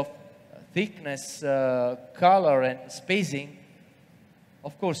terms of thickness, color, and spacing.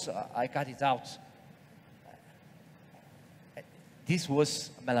 Of course, I cut it out. This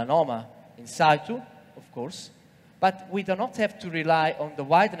was melanoma in situ, of course, but we do not have to rely on the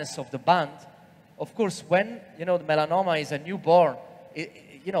wideness of the band. Of course, when, the melanoma is a newborn,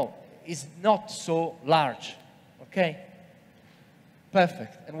 it's not so large, okay?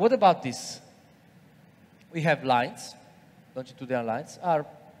 Perfect. And what about this? We have lines, longitudinal lines, are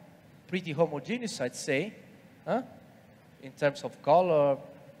pretty homogeneous, I'd say, in terms of color,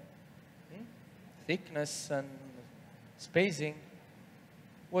 thickness, and spacing.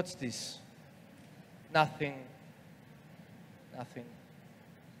 What's this? Nothing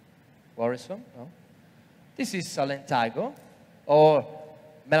worrisome, no? This is lentigo, or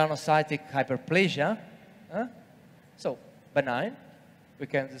melanocytic hyperplasia. So, benign. We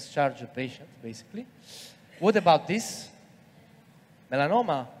can discharge the patient, basically. What about this?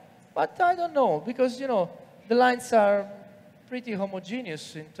 Melanoma. But I don't know, because, the lines are pretty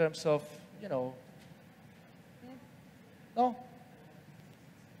homogeneous in terms of, no?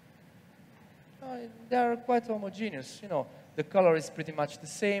 They are quite homogeneous, The color is pretty much the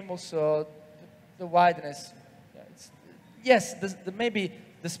same, also the wideness. Yes, maybe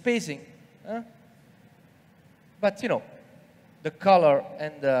the spacing. But, the color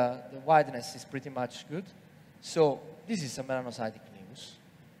and the wideness is pretty much good. So this is a melanocytic nevus,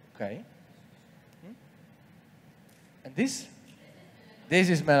 okay? And this? This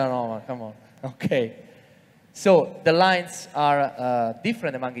is melanoma, come on. Okay. So the lines are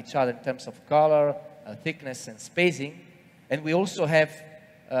different among each other in terms of color, thickness, and spacing. And we also have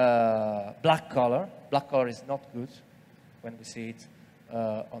black color. Black color is not good when we see it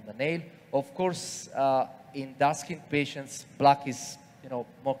on the nail. Of course, in dark-skinned patients, black is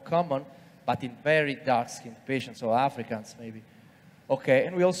more common, but in very dark-skinned patients, or Africans maybe. Okay,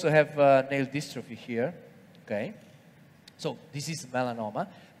 and we also have nail dystrophy here. Okay, so this is melanoma.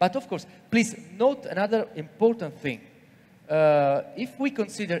 But of course, please note another important thing. If we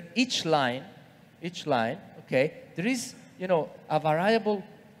consider each line, okay, there is, a variable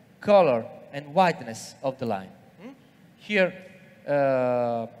color and wideness of the line. Here,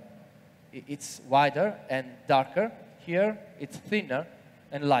 it's wider and darker. Here, it's thinner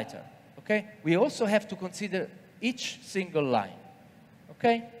and lighter. Okay? We also have to consider each single line.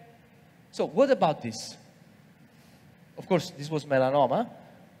 Okay? So what about this? Of course, this was melanoma.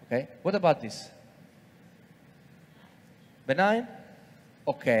 Okay? What about this? Benign?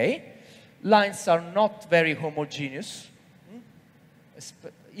 Okay. Lines are not very homogeneous.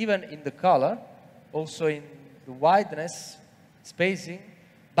 Even in the color, also in the wideness, spacing.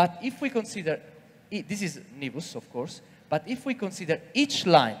 But if we consider, this is nevus, of course, but if we consider each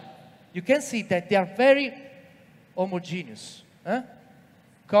line, you can see that they are very homogeneous.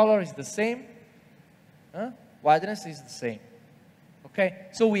 Color is the same, wideness is the same. Okay,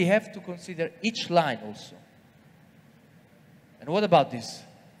 so we have to consider each line also. And what about this?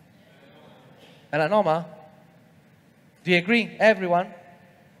 Melanoma? Do you agree, everyone?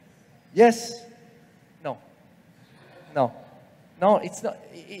 Yes? No? No. No, it's not.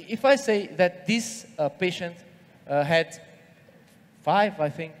 If I say that this patient had 5, I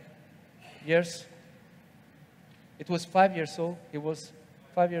think, years, it was 5 years old, he was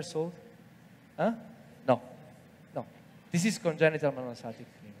 5 years old, huh? No, no. This is congenital melanocytic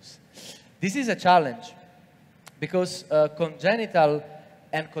nevus. This is a challenge because congenital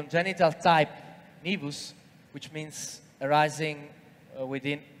and congenital type nevus, which means arising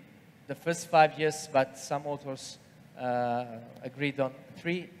within the first 5 years, but some authors agreed on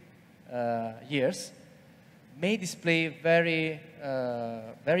 3 years, may display very,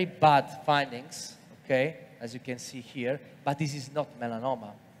 very bad findings, okay, as you can see here, but this is not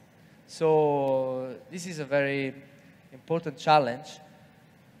melanoma. So this is a very important challenge.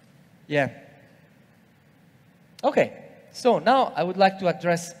 Yeah. Okay, so now I would like to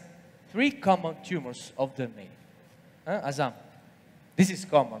address 3 common tumors of the nail. Azam, this is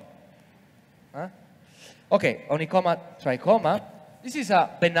common. Okay, onychoma trichoma. This is a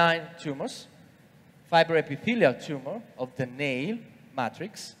benign tumors, fibroepithelial tumor of the nail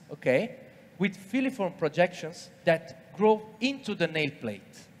matrix, okay, with filiform projections that grow into the nail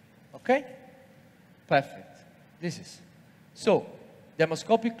plate, okay? Perfect. This is. So,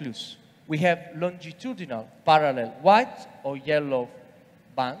 dermoscopic clues. We have longitudinal parallel white or yellow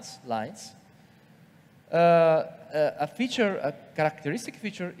bands, lines. A characteristic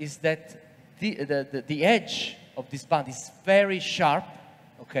feature is that the edge of this band is very sharp,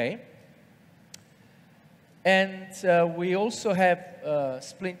 okay? And we also have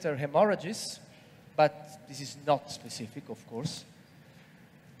splinter hemorrhages, but this is not specific, of course.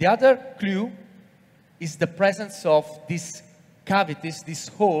 The other clue is the presence of these cavities, these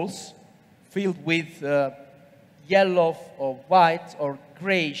holes, filled with yellow or white or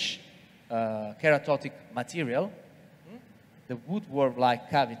grayish keratotic material, the woodworm-like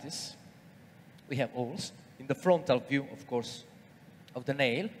cavities. We have holes in the frontal view, of course, of the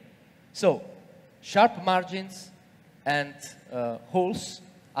nail. So, sharp margins and holes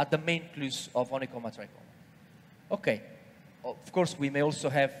are the main clues of onychoma trichoma. Okay, of course, we may also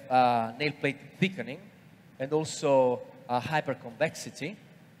have nail plate thickening and also hyperconvexity.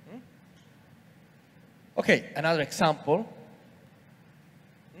 Okay, another example.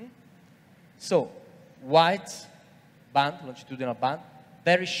 So, white band, longitudinal band,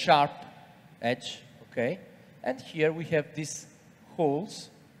 very sharp edge, okay? And here we have these holes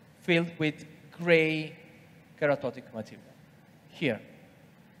filled with gray keratotic material. Here,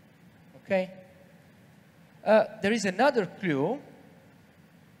 okay? There is another clue,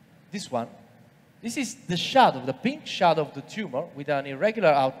 this one. This is the shadow, the pink shadow of the tumor with an irregular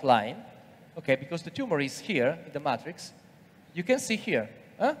outline, okay, because the tumor is here in the matrix. You can see here,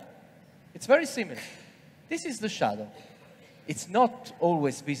 huh? It's very similar. This is the shadow. It's not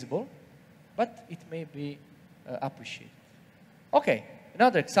always visible, but it may be appreciated. Okay,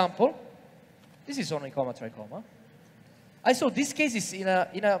 another example. This is onychoma trichoma. I saw these cases in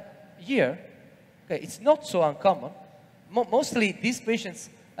a year. Okay, it's not so uncommon. Mostly these patients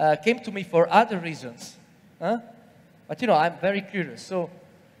came to me for other reasons. Huh? But, you know, I'm very curious. So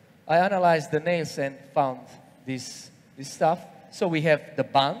I analyzed the nails and found this stuff. So we have the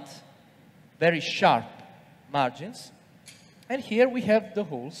band, very sharp margins. And here we have the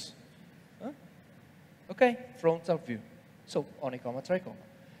holes. Huh? Okay, frontal view. So onychoma, trichoma.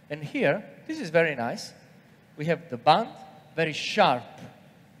 And here, this is very nice. We have the band, very sharp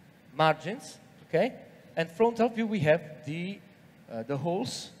margins, okay? And frontal view, we have the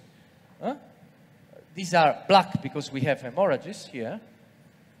holes. Huh? These are black because we have hemorrhages here.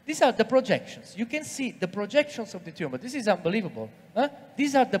 These are the projections. You can see the projections of the tumor. This is unbelievable. Huh?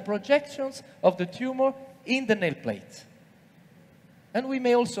 These are the projections of the tumor in the nail plate. And we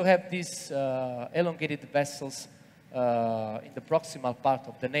may also have these elongated vessels in the proximal part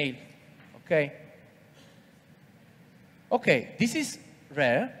of the nail. Okay? Okay, this is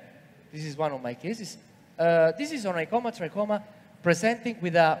rare. This is one of my cases. This is onychoma, trichoma, presenting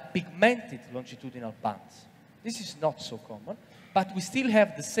with a pigmented longitudinal band. This is not so common, but we still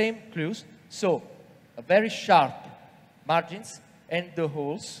have the same clues. So, a very sharp margins and the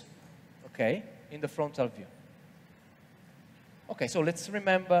holes, okay, in the frontal view. Okay, so let's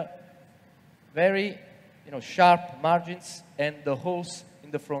remember very, you know, sharp margins and the holes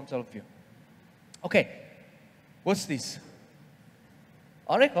in the frontal view. Okay, what's this?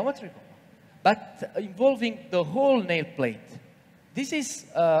 Onychoma, trichoma, but involving the whole nail plate. This is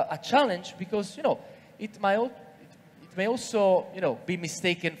a challenge because, you know, it may also, you know, be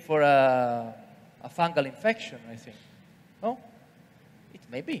mistaken for a fungal infection, I think. No? It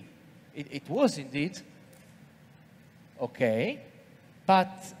may be. It was indeed. Okay.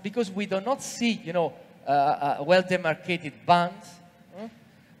 But because we do not see, you know, a well-demarcated band,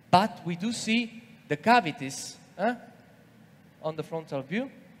 but we do see the cavities on the frontal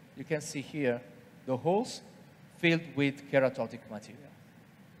view. You can see here the holes filled with keratotic material.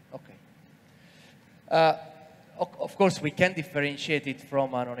 Okay. Of course, we can differentiate it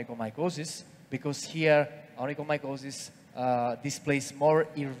from an onychomycosis because here onychomycosis displays more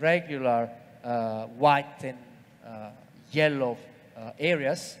irregular white and yellow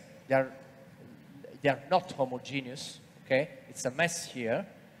areas. They are not homogeneous. Okay, it's a mess here,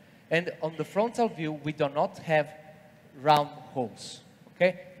 and on the frontal view we do not have round holes.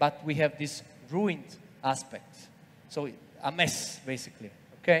 Okay, but we have this ruined aspect. So a mess, basically,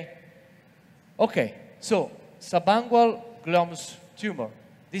 okay? Okay, so subungual glomus tumor.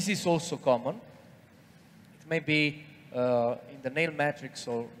 This is also common. It may be in the nail matrix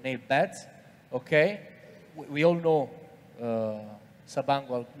or nail bed, okay? We all know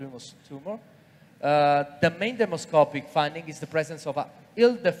subungual glomus tumor. The main dermoscopic finding is the presence of an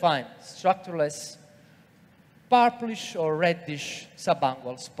ill-defined, structureless, purplish or reddish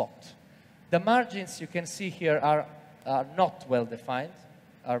subungual spot. The margins you can see here are not well defined,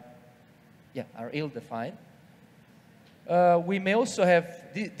 are ill defined. We may also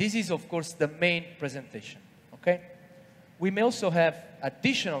have, this is of course the main presentation, okay? We may also have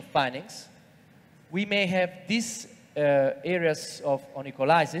additional findings. We may have these areas of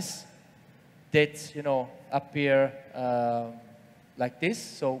onycholysis that, you know, appear like this,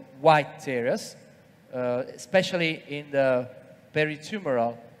 so white areas, especially in the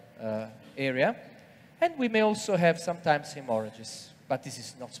peritumoral area. And we may also have sometimes hemorrhages, but this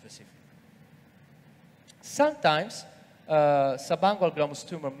is not specific. Sometimes subungual glomus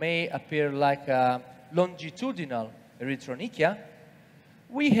tumor may appear like a longitudinal erythronychia.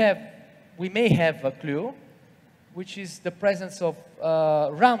 We may have a clue, which is the presence of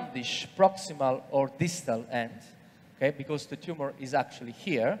roundish proximal or distal end, okay, because the tumor is actually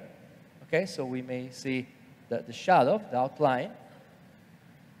here. Okay, so we may see the shadow, the outline.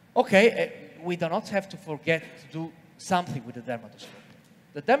 Okay, we do not have to forget to do something with the dermatoscope.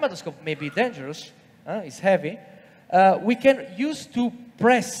 The dermatoscope may be dangerous, it's heavy. We can use to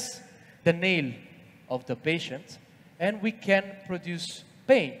press the nail of the patient, and we can produce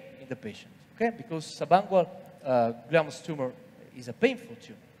pain in the patient, okay? Because subungual glomus tumor is a painful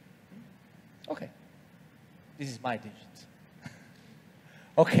tumor. Okay, this is my digit.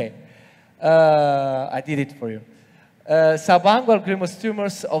 Okay, I did it for you. Subungual glomus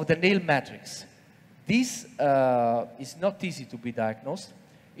tumors of the nail matrix. This is not easy to be diagnosed.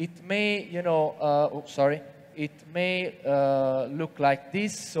 It may, you know, it may look like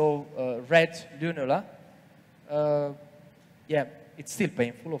this, so red lunula. Yeah, it's still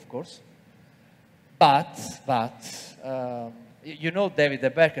painful, of course. But you know David De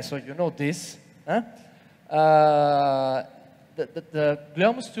Berker, so you know this. Huh? The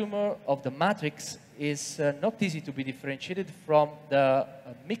glomus tumor of the matrix is not easy to be differentiated from the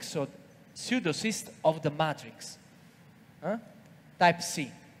myxoid pseudocyst of the matrix, type C.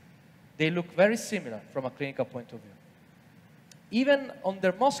 They look very similar from a clinical point of view. Even on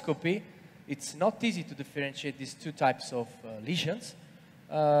dermoscopy, it's not easy to differentiate these two types of lesions.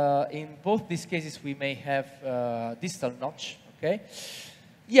 In both these cases, we may have distal notch, okay?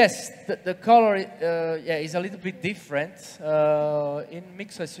 Yes, the color yeah, is a little bit different. In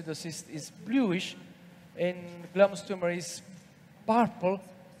myxoid pseudocyst, it's bluish. In glomus tumor, is purple,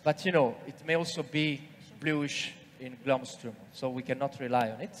 but you know, it may also be bluish in glomus tumor, so we cannot rely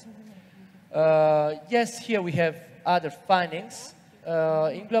on it. Yes, here we have other findings.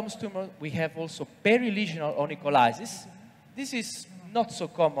 In glomus tumor, we have also perilesional onycholysis. This is not so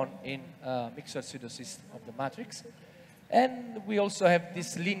common in myxoid pseudocyst of the matrix. And we also have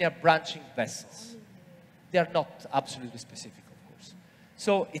these linear branching vessels. They are not absolutely specific, of course.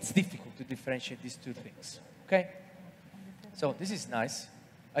 So it's difficult to differentiate these two things, okay? So this is nice.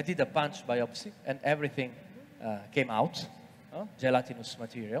 I did a punch biopsy, and everything came out, gelatinous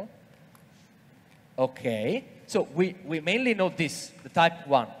material. Okay, so we mainly know this, the type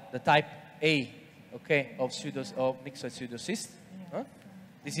 1, the type A, okay, of myxoid pseudocyst.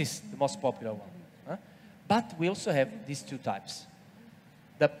 This is the most popular one. But we also have these two types.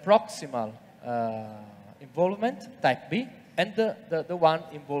 The proximal involvement, type B, and the one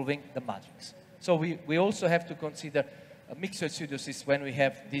involving the matrix. So we also have to consider a myxoid pseudocyst when we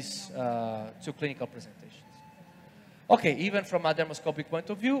have these two clinical presentations. Okay, even from a dermoscopic point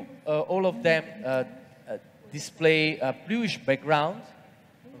of view, all of them display a bluish background,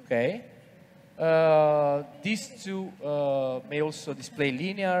 okay? These two may also display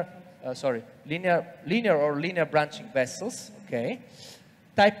linear or linear branching vessels, okay?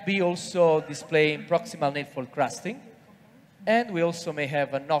 Type B also display proximal nail fold crusting, and we also may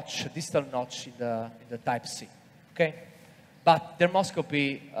have a notch, a distal notch in the type C, okay? But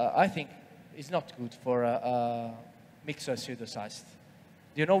dermoscopy, I think, is not good for myxoid pseudocyst.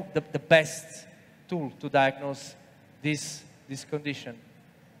 Do you know the best tool to diagnose this condition?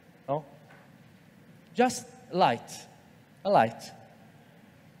 No? Just light, a light.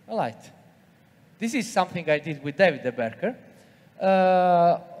 This is something I did with David De Berker.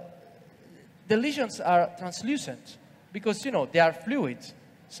 The lesions are translucent because, you know, they are fluid.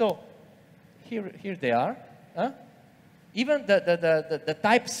 So here they are. Even the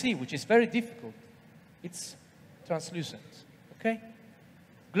type C, which is very difficult, it's translucent, okay?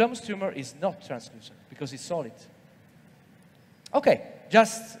 Glomus tumor is not translucent because it's solid. Okay,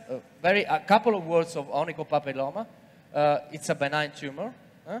 just a couple of words of onychopapilloma. It's a benign tumor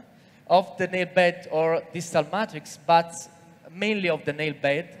of the nail bed or distal matrix, but mainly of the nail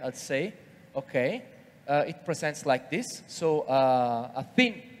bed, I'd say. Okay, it presents like this. So a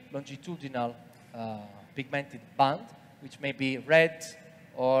thin longitudinal pigmented band, which may be red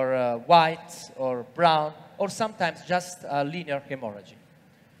or white or brown, or sometimes just a linear hemorrhage.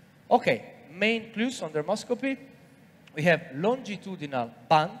 Okay, main clues on dermoscopy. We have longitudinal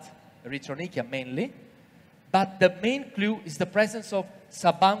band, erythronychia mainly, but the main clue is the presence of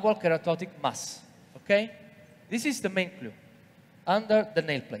subungual keratotic mass, okay? This is the main clue, under the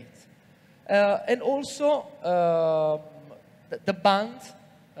nail plate. And also, the band,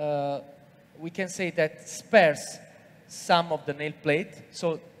 we can say that spares some of the nail plate,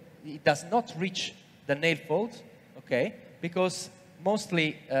 so it does not reach the nail fold, okay? Because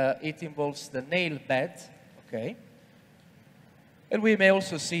mostly it involves the nail bed, okay? And we may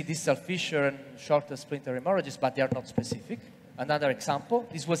also see distal fissure and shorter splinter hemorrhages, but they are not specific. Another example,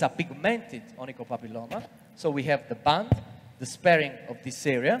 this was a pigmented onychopapilloma. So we have the band, the sparing of this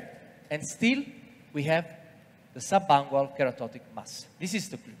area, and still we have the subungual keratotic mass. This is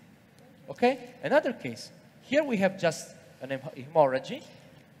the clue. Okay? Another case. Here we have just an hemorrhage,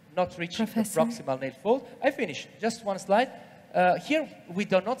 not reaching the proximal nail fold. I finished. Just one slide. Here we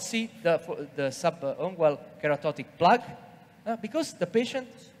do not see the subungual keratotic plug because the patient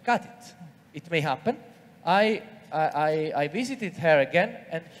cut it. It may happen. I visited her again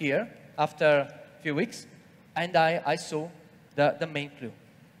and here after a few weeks, and I saw the main clue.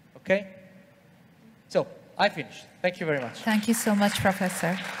 Okay? So I finished. Thank you very much. Thank you so much,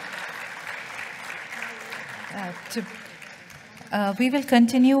 Professor. We will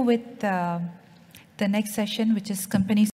continue with the next session, which is company